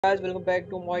Guys, welcome back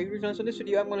to my YouTube channel. So in this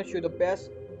video I'm going to show you the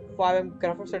best Fivem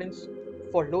graphic settings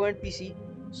for low-end PC.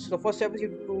 So the first step is you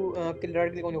to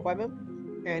right click on your Fivem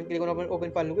and click on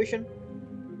open file location.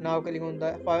 Now click on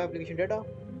the Fivem application data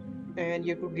and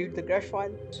you have to delete the crash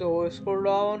file. So scroll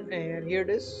down and here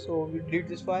it is. So we delete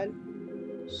this file.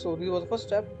 So this was the first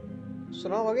step. So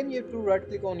now again you have to right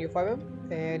click on your Fivem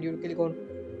and you click on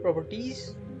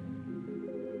properties.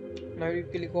 Now you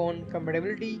click on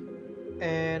compatibility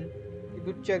and you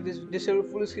could check this disable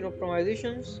full screen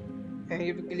optimizations and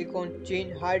you have to click on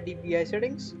change high DPI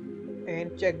settings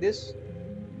and check this.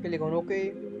 Click on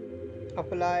OK,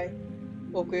 apply.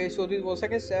 Okay, so this was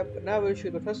second step. Now we'll show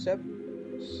the third step.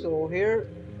 So here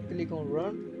click on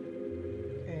run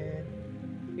and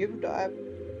you have to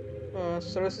type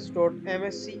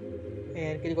services.msc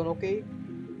and click on OK.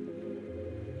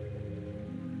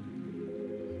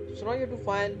 So now you have to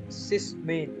find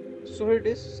sysmain. So here it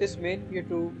is, sysmain. You have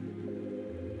to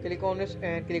click on this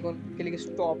and click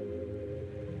stop.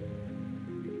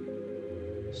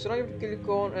 So now you have to click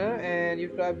on and you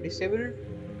type disabled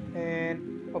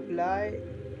and apply.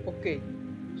 Okay,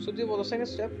 so this was the second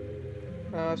step.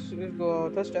 So this is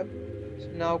the third step. So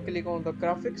now click on the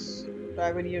graphics,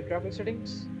 type in your graphic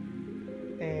settings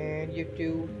and you have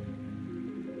to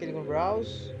click on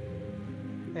browse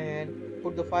and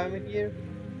put the file in here.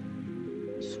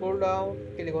 Scroll down,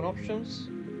 click on options.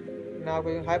 Now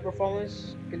click on high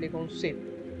performance, click on save.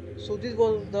 So this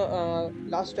was the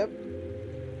last step.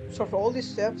 So for all these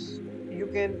steps you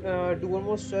can do one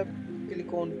more step.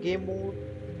 Click on game mode,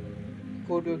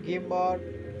 go to game bar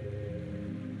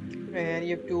and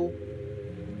you have to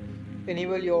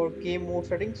enable your game mode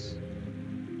settings.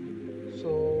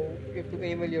 So you have to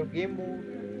enable your game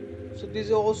mode. So this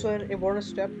is also an important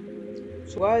step.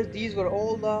 So guys, these were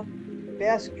all the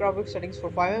best graphic settings for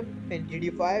 5M and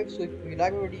GD5. So if you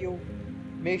like my video,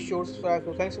 make sure to subscribe.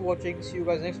 So thanks for watching, see you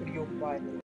guys next video, bye.